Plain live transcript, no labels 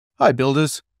Hi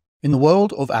builders. In the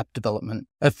world of app development,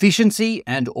 efficiency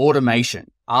and automation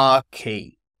are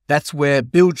key. That's where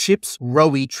BuildShip's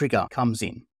Rowy trigger comes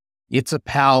in. It's a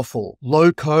powerful,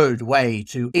 low-code way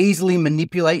to easily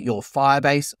manipulate your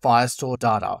Firebase Firestore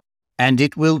data, and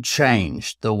it will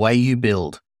change the way you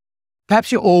build.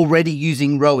 Perhaps you're already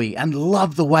using Rowy and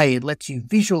love the way it lets you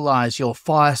visualize your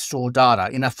Firestore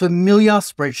data in a familiar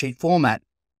spreadsheet format,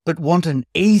 but want an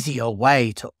easier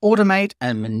way to automate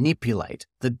and manipulate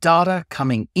the data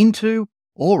coming into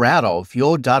or out of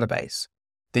your database.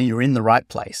 Then you're in the right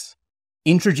place.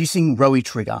 Introducing Rowy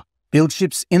Trigger,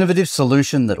 BuildShip's innovative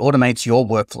solution that automates your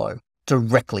workflow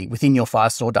directly within your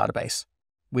Firestore database.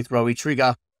 With Rowy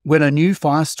Trigger, when a new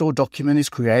Firestore document is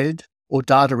created or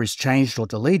data is changed or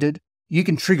deleted, you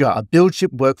can trigger a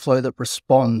BuildShip workflow that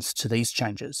responds to these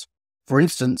changes. For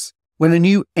instance, when a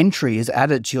new entry is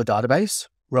added to your database,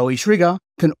 Rowy Trigger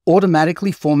can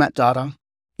automatically format data,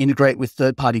 integrate with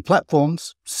third-party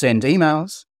platforms, send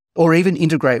emails, or even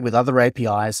integrate with other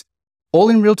APIs, all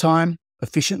in real time,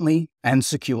 efficiently, and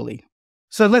securely.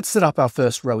 So let's set up our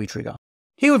first Rowy Trigger.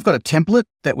 Here we've got a template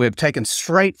that we've taken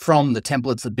straight from the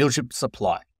templates that BuildShip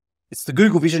supply. It's the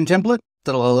Google Vision template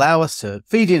that'll allow us to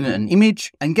feed in an image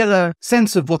and get a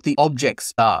sense of what the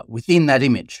objects are within that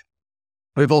image.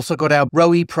 We've also got our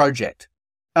Rowy project.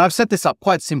 I've set this up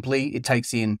quite simply. It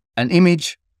takes in an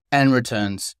image and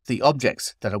returns the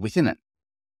objects that are within it.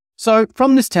 So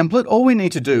from this template, all we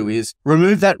need to do is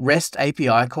remove that REST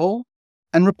API call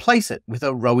and replace it with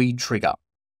a Rowy trigger.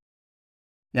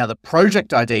 Now the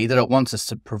project ID that it wants us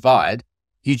to provide,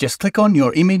 you just click on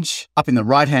your image up in the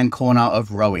right-hand corner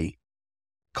of Rowy,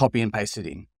 copy and paste it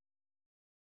in.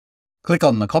 Click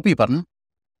on the copy button,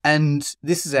 and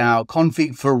this is our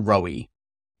config for Rowy.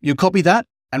 You copy that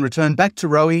and return back to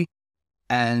Rowy,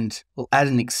 and we'll add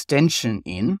an extension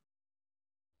in.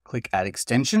 Click Add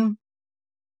Extension.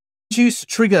 Choose to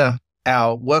trigger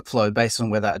our workflow based on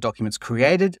whether a document's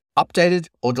created, updated,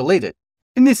 or deleted.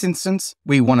 In this instance,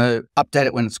 we want to update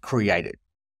it when it's created,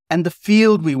 and the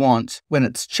field we want when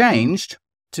it's changed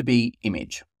to be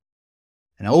image.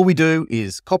 And all we do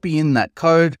is copy in that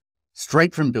code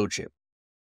straight from BuildShip.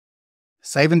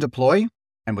 Save and deploy,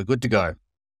 and we're good to go.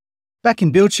 Back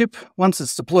in BuildShip, once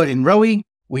it's deployed in Rowy,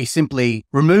 we simply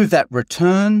remove that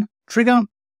return trigger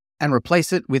and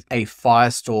replace it with a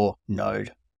Firestore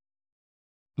node.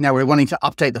 Now we're wanting to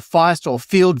update the Firestore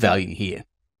field value here.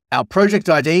 Our project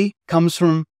ID comes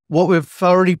from what we've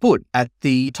already put at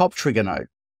the top trigger node.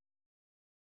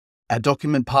 Our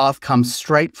document path comes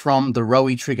straight from the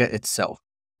Rowy trigger itself.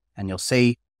 And you'll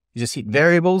see, you just hit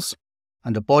variables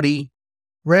under body,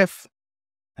 ref,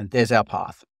 and there's our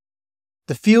path.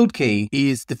 The field key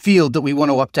is the field that we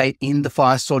want to update in the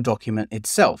Firestore document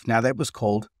itself. Now that was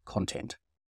called content.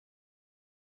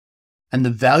 And the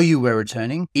value we're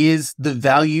returning is the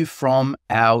value from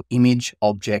our image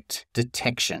object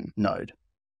detection node.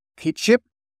 Hit ship.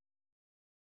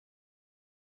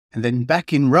 And then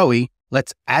back in Rowy,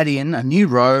 let's add in a new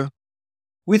row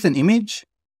with an image.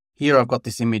 Here I've got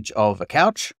this image of a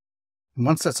couch. And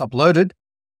once that's uploaded,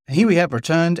 here we have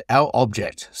returned our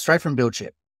object straight from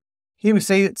BuildShip. Here we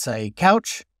see it's a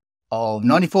couch of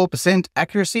 94%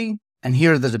 accuracy, and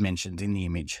here are the dimensions in the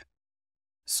image.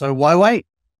 So why wait?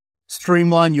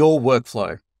 Streamline your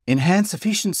workflow, enhance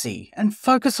efficiency, and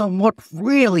focus on what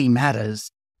really matters,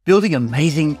 building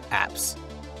amazing apps.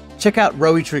 Check out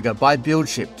Rowy Trigger by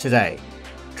BuildShip today.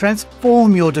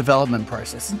 Transform your development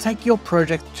process and take your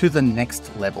project to the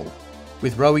next level.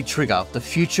 With Rowy Trigger, the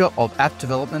future of app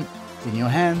development in your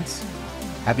hands.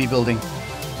 Happy building.